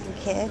 David.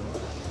 Thank you.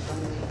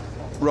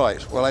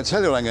 Right, well, I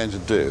tell you what I'm going to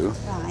do.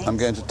 Right. I'm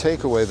going to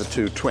take away the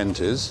two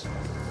 20s,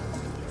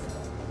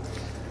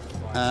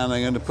 and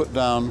I'm going to put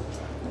down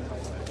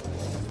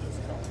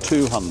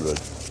 200.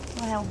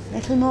 Well, a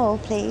little more,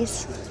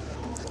 please.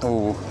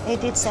 Oh. He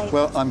did say...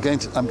 Well, I'm going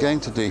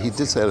to do, he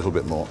did say a little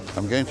bit more.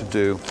 I'm going to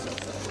do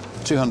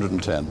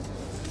 210,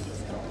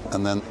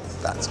 and then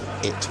that's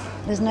it.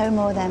 There's no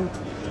more then?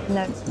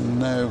 No.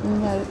 No.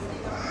 No.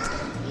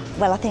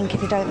 Well, I think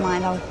if you don't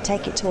mind, I'll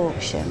take it to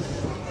auction.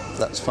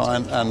 That's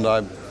fine, and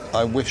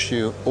I wish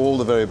you all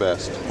the very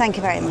best. Thank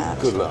you very much.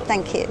 Good luck.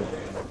 Thank you.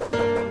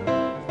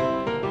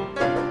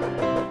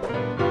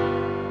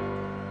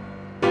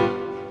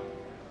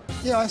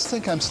 Yeah, I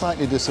think I'm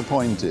slightly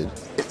disappointed.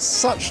 It's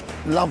such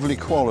lovely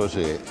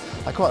quality.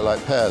 I quite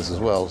like pears as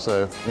well,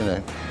 so, you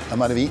know, I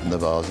might have eaten the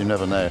vase, you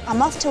never know.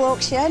 I'm off to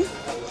auction.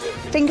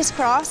 Fingers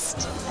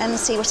crossed, and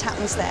see what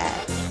happens there.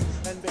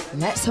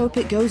 Let's hope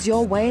it goes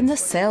your way in the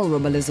sale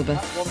room,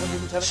 Elizabeth.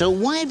 So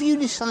why have you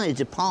decided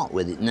to part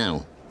with it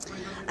now?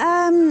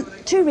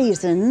 Two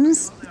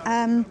reasons.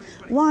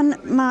 One,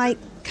 my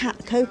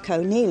cat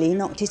Coco nearly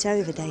knocked it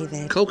over,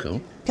 David.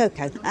 Coco?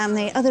 Coco. And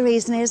the other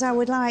reason is I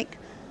would like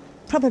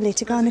probably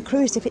to go on a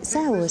cruise if it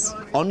sells.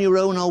 On your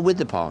own or with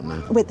the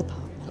partner? With the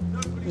partner,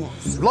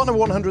 yes. Lot number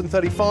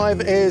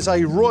 135 is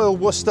a Royal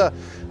Worcester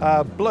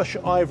blush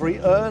ivory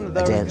urn.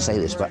 I daren't say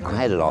this, but I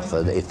had an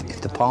offer that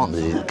if the partner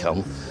didn't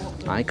come,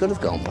 I could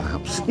have gone,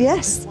 perhaps.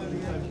 Yes,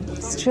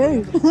 it's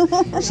true.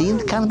 See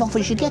the kind of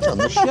offers you get on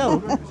the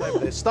show.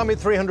 Stump it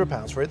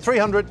 £300 for it.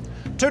 300,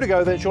 two to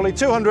go then, surely.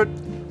 200,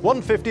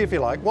 150 if you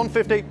like.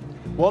 150,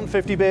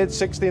 150 bid,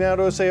 60 now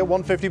to a C at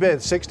 150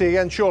 bid. 60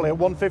 again, surely at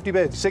 150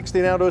 bid.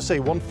 60 now to a C.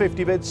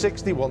 150 bid,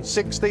 60,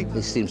 160.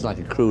 This seems like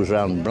a cruise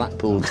around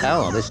Blackpool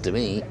Tower, this to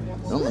me.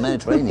 Not the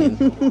Mediterranean.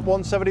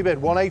 170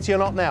 bid, 180 or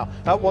not now.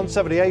 At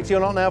 170, 80 or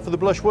not now for the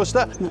blush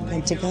Worcester. It's not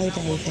going to go,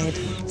 David.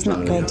 It's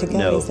not going to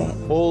go, is it?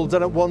 All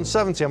done at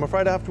 170. I'm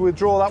afraid I have to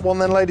withdraw that one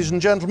then, ladies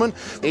and gentlemen.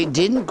 It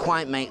didn't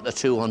quite make the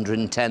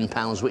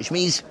 £210, which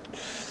means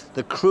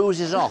the cruise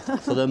is off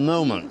for the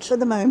moment. For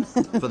the moment.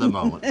 For the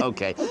moment,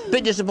 OK.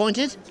 Bit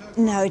disappointed?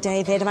 No,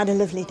 David, I've had a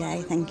lovely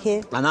day, thank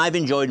you. And I've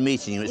enjoyed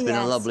meeting you. It's been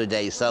a Yes. lovely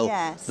day. So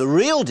Yes. the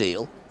real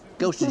deal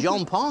goes to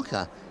John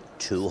Parker.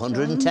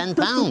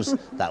 £210.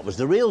 That was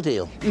the real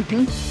deal.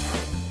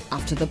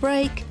 After the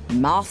break,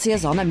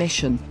 Marcia's on a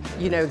mission.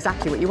 You know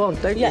exactly what you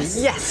want, don't Yes.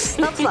 you? Yes.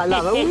 That's what I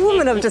love. A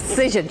woman of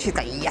decision. She's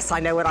like, yes, I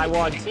know what I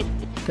want.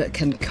 But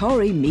can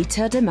Corrie meet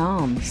her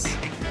demands?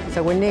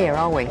 So we're near,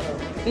 are we?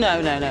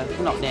 No,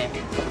 not near.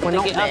 We're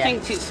not I near.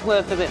 think it's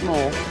worth a bit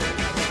more.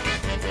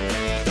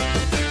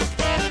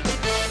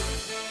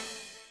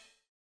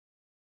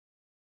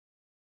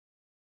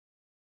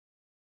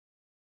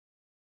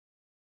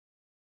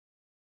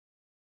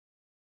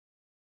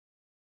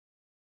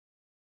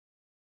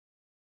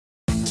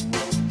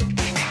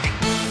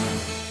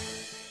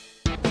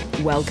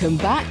 Welcome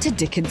back to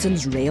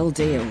Dickinson's Real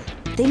Deal.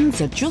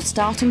 Things are just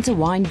starting to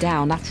wind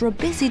down after a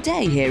busy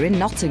day here in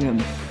Nottingham.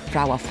 For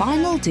our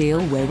final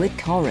deal, we're with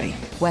Corrie,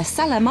 where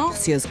seller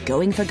Marcia's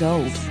going for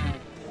gold.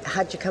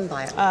 How'd you come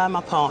by it?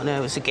 My partner,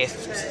 it was a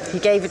gift. He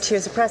gave it to you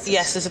as a present?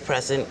 Yes, as a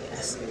present,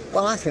 yes.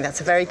 Well, I think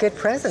that's a very good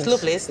present. It's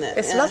lovely, isn't it?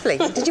 It's Yeah. lovely.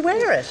 Did you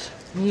wear it?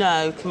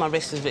 No, 'cause my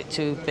wrist is a bit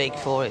too big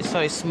for it. It's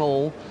very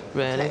small,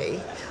 really. Okay.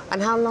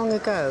 And how long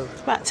ago?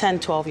 About 10,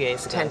 12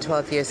 years ago. 10,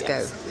 12 years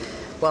ago.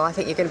 Well, I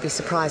think you're going to be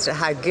surprised at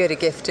how good a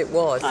gift it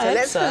was. I hope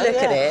let's so, look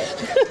yeah. at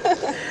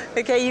it.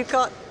 OK, you've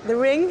got the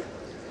ring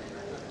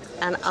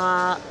and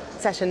our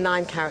set of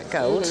 9-carat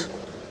gold.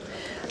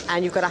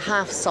 And you've got a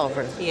half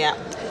sovereign. Yeah.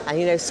 And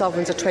you know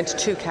sovereigns are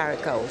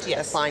 22-carat gold. Yes,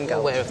 they're fine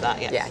gold. aware of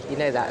that, yes. Yeah, you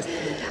know that.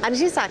 And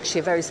it is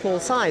actually a very small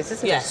size,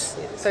 isn't yes.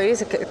 it? So it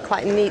is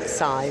quite a neat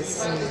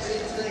size.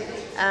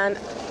 And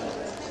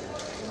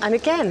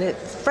again, the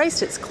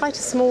bracelet's quite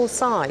a small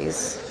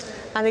size.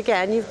 And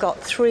again, you've got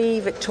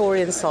 3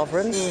 Victorian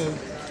sovereigns,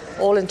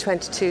 all in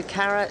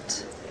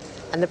 22-carat.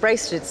 And the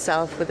bracelet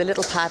itself, with a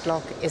little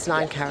padlock, is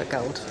 9-carat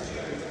gold.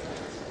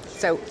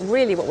 So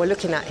really what we're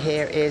looking at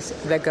here is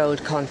the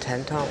gold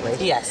content, aren't we?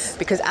 Yes.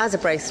 Because as a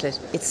bracelet,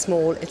 it's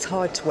small, it's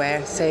hard to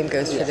wear, same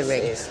goes for the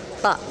ring.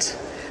 But,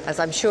 as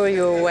I'm sure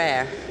you're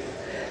aware,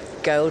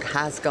 gold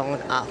has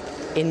gone up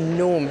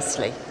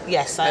enormously.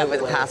 Yes, over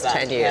the past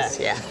 10 years.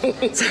 Yeah.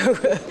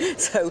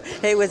 so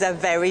it was a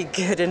very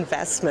good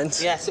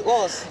investment. Yes, it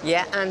was.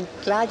 Yeah, and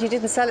glad you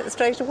didn't sell it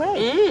straight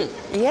away.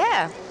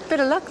 Yeah, bit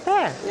of luck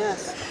there.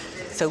 Yes.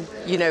 So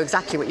you know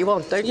exactly what you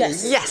want, don't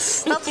yes. you?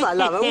 Yes, that's what I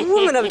love. A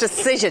woman of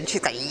decision.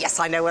 She's like, yes,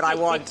 I know what I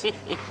want.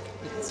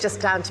 It's just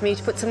down to me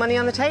to put some money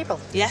on the table.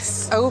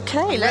 Yes.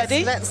 OK,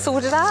 Ready? let's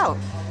sort it out.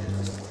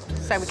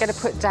 So we're going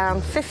to put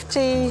down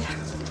 50,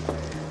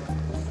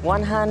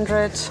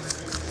 100,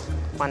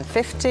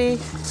 150,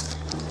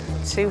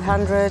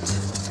 200,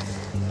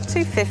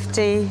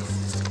 250,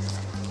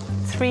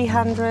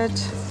 300,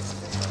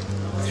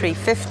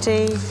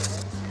 350,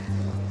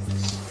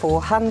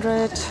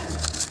 400,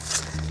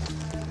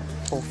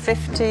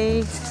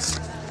 450,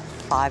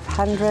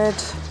 500,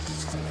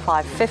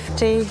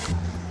 550,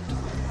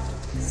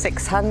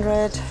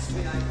 600,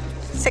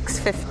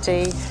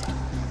 650,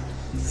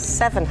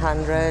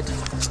 700,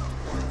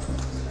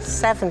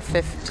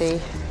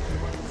 750,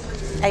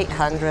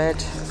 800,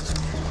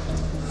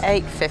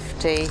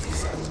 850,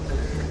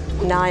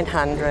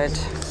 900,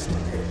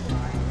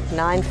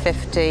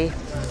 950,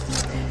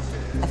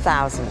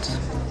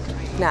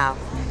 1,000. Now,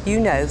 you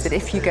know that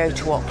if you go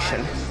to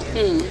auction,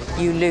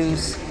 you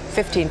lose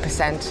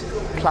 15%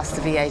 plus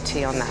the VAT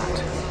on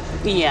that.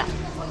 Yeah.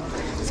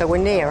 So we're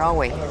near, are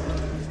we?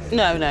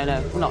 No, we're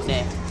not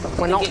near.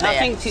 We're not near. I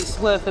think it's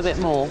worth a bit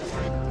more.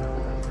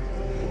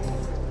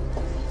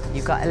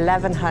 You've got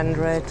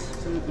 1,100,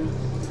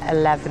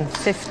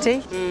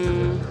 1,150,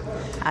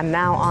 and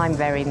now I'm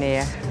very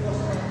near.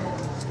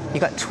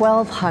 You've got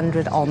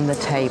 1,200 on the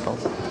table.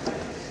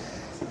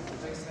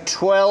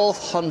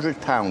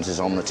 £1,200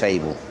 is on the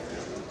table.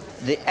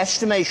 The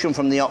estimation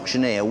from the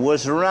auctioneer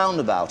was around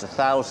about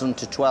 1,000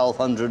 to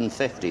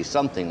 1,250,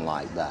 something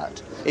like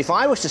that. If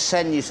I was to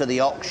send you to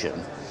the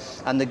auction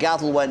and the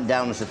gavel went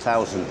down as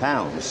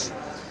 £1,000,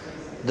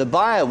 the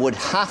buyer would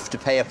have to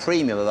pay a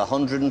premium of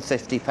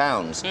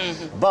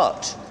 £150.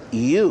 But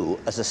you,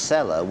 as a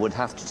seller, would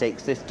have to take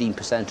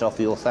 15%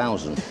 off your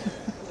 1,000.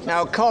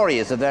 Now, Corrie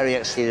is a very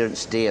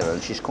experienced dealer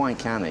and she's quite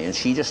canny and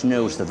she just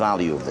knows the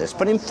value of this.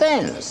 But in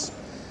fairness,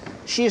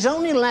 she has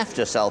only left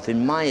herself,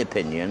 in my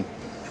opinion,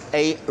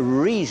 a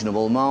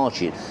reasonable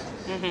margin.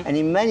 And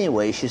in many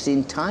ways, she's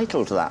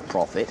entitled to that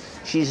profit.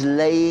 She's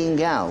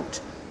laying out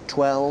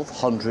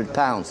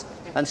 £1,200.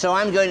 And so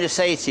I'm going to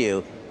say to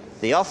you,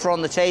 the offer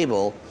on the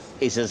table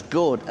is as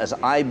good as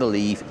I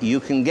believe you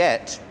can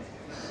get.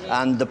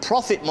 And the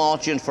profit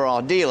margin for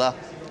our dealer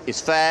is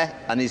fair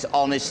and is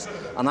honest.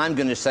 And I'm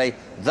going to say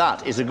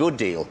that is a good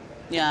deal.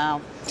 Yeah,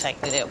 I'll take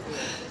the deal.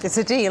 It's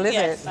a deal, isn't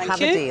it? Thank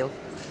Have you. a deal.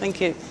 Thank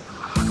you.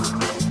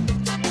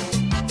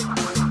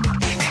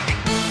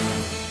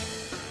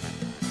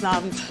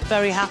 I'm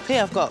very happy.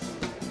 I've got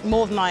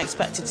more than I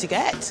expected to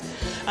get.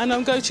 And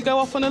I'm going to go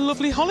off on a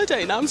lovely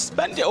holiday now and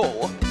spend it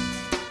all.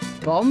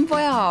 Bon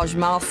voyage,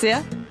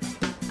 Marcia.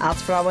 As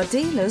for our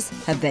dealers,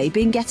 have they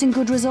been getting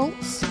good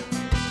results?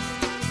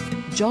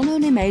 John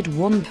only made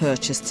one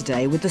purchase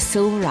today with the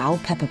Silver Owl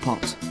pepper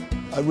pot.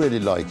 I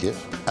really like it,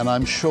 and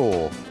I'm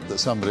sure that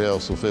somebody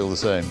else will feel the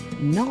same.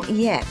 Not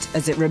yet,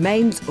 as it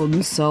remains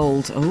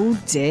unsold. Oh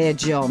dear,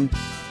 John.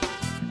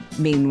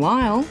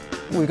 Meanwhile...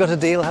 We've got a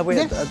deal, have we?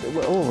 Yeah.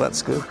 Oh,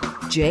 that's good.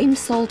 James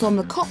sold on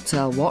the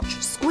cocktail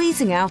watch,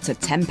 squeezing out a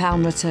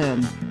 £10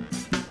 return.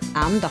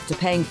 And after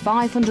paying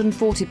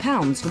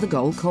 £540 for the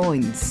gold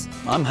coins.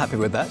 I'm happy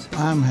with that.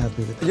 I'm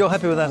happy with it. You're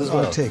happy with that as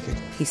well? I'll take it.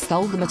 He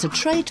sold them at a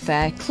trade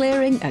fair,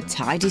 clearing a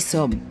tidy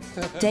sum.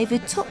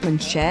 David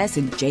Tupman shares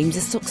in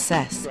James's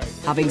success,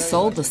 having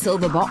sold the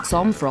silver box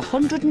on for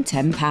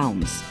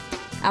 £110.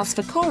 As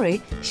for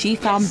Corrie, she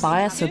found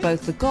buyers for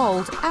both the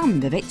gold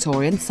and the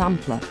Victorian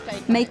sampler,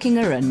 making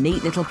her a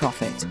neat little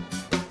profit.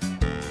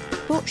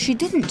 But she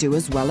didn't do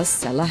as well as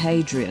seller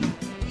Hadrian.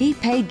 He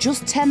paid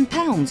just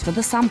 £10 for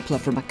the sampler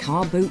from a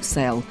car boot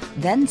sale,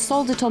 then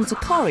sold it on to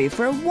Corrie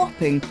for a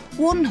whopping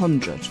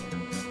 £100.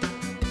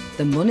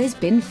 The money's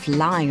been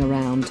flying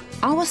around.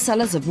 Our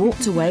sellers have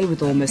walked away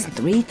with almost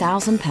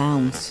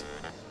 £3,000.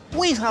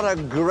 We've had a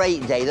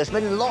great day. There's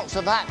been lots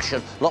of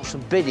action, lots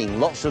of bidding,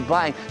 lots of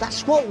buying.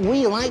 That's what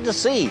we like to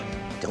see.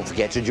 Don't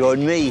forget to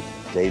join me,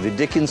 David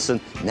Dickinson,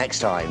 next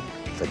time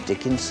for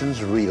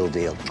Dickinson's Real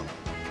Deal.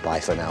 Bye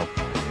for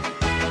now.